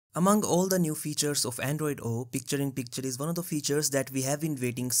Among all the new features of Android O, Picture-in-Picture is one of the features that we have been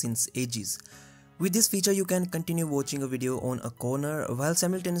waiting since ages. With this feature, you can continue watching a video on a corner while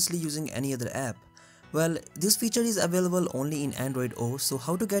simultaneously using any other app. Well, this feature is available only in Android O, so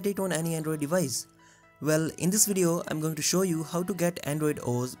how to get it on any Android device? Well, in this video, I'm going to show you how to get Android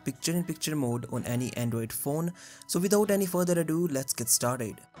O's Picture-in-Picture mode on any Android phone. So without any further ado, let's get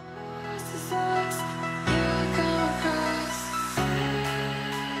started.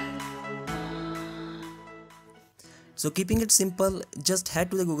 So keeping it simple, just head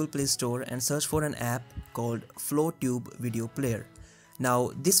to the Google Play Store and search for an app called FlowTube Video Player.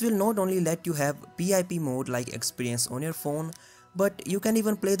 Now this will not only let you have PIP mode like experience on your phone, but you can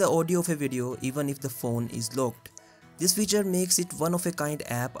even play the audio of a video even if the phone is locked. This feature makes it one of a kind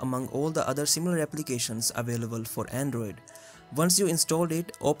app among all the other similar applications available for Android. Once you installed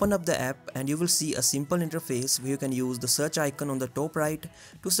it, open up the app and you will see a simple interface where you can use the search icon on the top right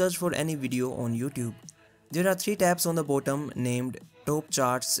to search for any video on YouTube. There are 3 tabs on the bottom named Top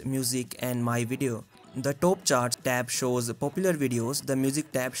Charts, Music and My Video. The Top Charts tab shows popular videos, the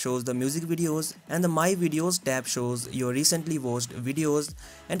Music tab shows the music videos, and the My Videos tab shows your recently watched videos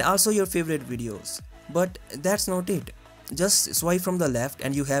and also your favorite videos. But that's not it. Just swipe from the left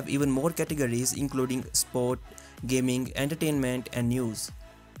and you have even more categories including sport, gaming, entertainment and news.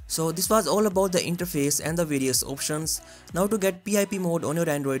 So this was all about the interface and the various options. Now to get PIP mode on your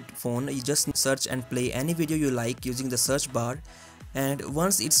Android phone, you just search and play any video you like using the search bar, and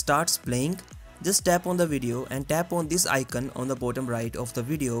once it starts playing, just tap on the video and tap on this icon on the bottom right of the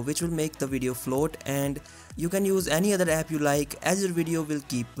video, which will make the video float, and you can use any other app you like as your video will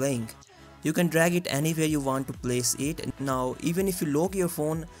keep playing. You can drag it anywhere you want to place it. Now even if you lock your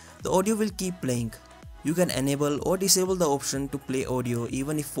phone, the audio will keep playing. You can enable or disable the option to play audio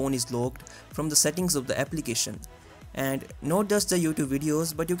even if phone is locked from the settings of the application. And not just the YouTube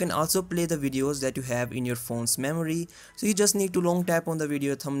videos, but you can also play the videos that you have in your phone's memory. So you just need to long tap on the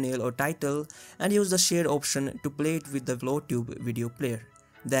video thumbnail or title and use the share option to play it with the FlowTube video player.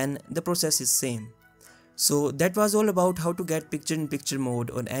 Then the process is same. So that was all about how to get picture-in-picture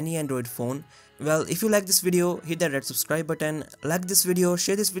mode on any Android phone. Well, if you like this video, hit that red subscribe button, like this video,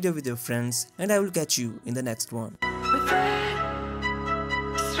 share this video with your friends, and I will catch you in the next one.